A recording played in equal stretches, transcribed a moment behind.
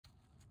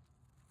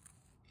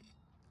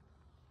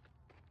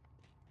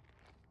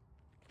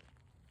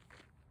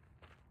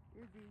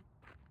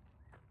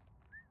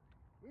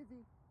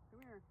Izzie,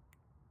 come here.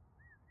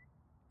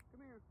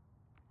 Come here.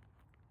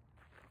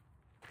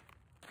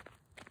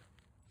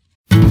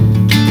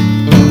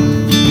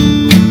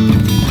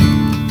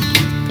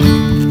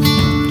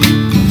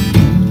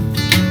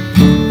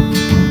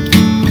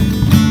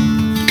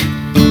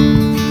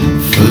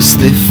 First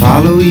they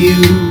follow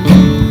you,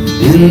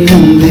 and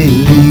then they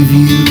leave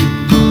you,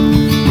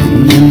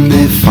 and then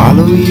they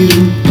follow you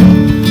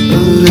a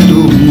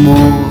little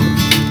more.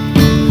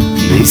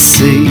 They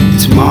say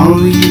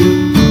tomorrow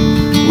you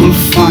will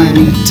find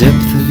the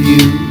depth of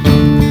you,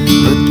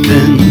 but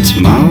then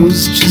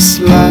tomorrow's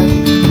just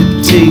like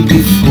the day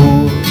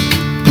before.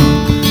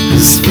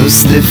 'Cause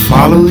first they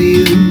follow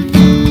you,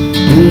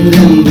 and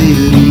then they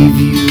leave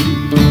you,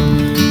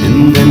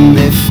 and then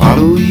they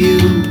follow you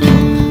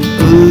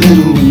a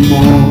little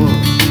more.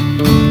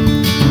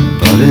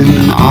 But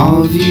in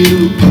our view,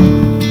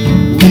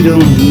 we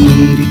don't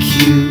need a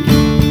cue,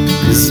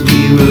 'cause we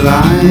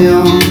rely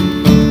on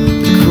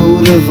the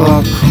code of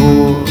our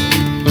core.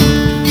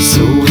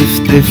 So if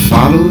they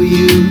follow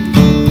you,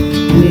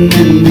 and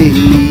then they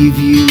leave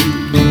you,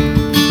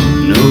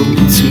 know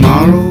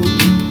tomorrow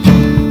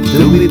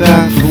they'll be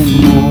back for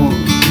more.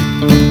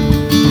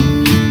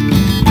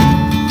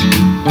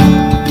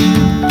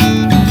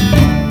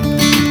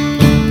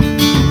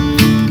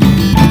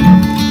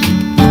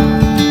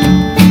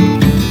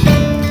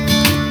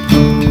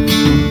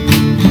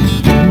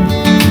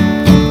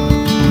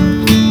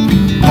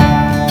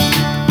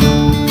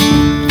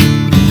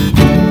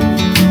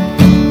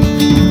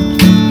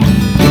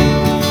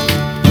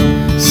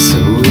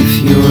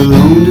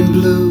 Alone and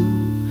blue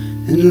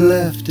and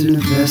left in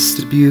a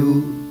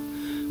vestibule,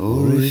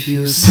 or if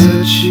you're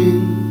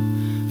searching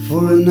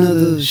for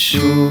another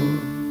shore,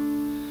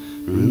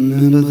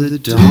 remember the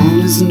dawn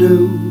is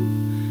new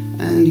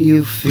and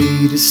your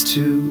fate is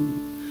too,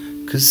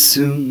 'cause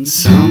soon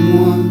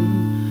someone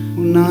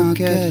will knock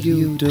at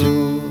your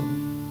door.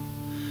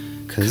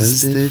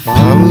 'Cause they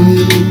follow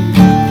you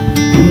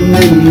and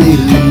then they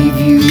leave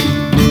you,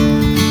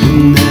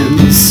 and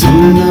then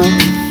soon enough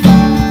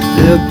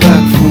they're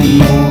back for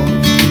more.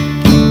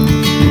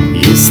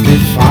 Yes, they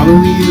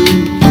follow you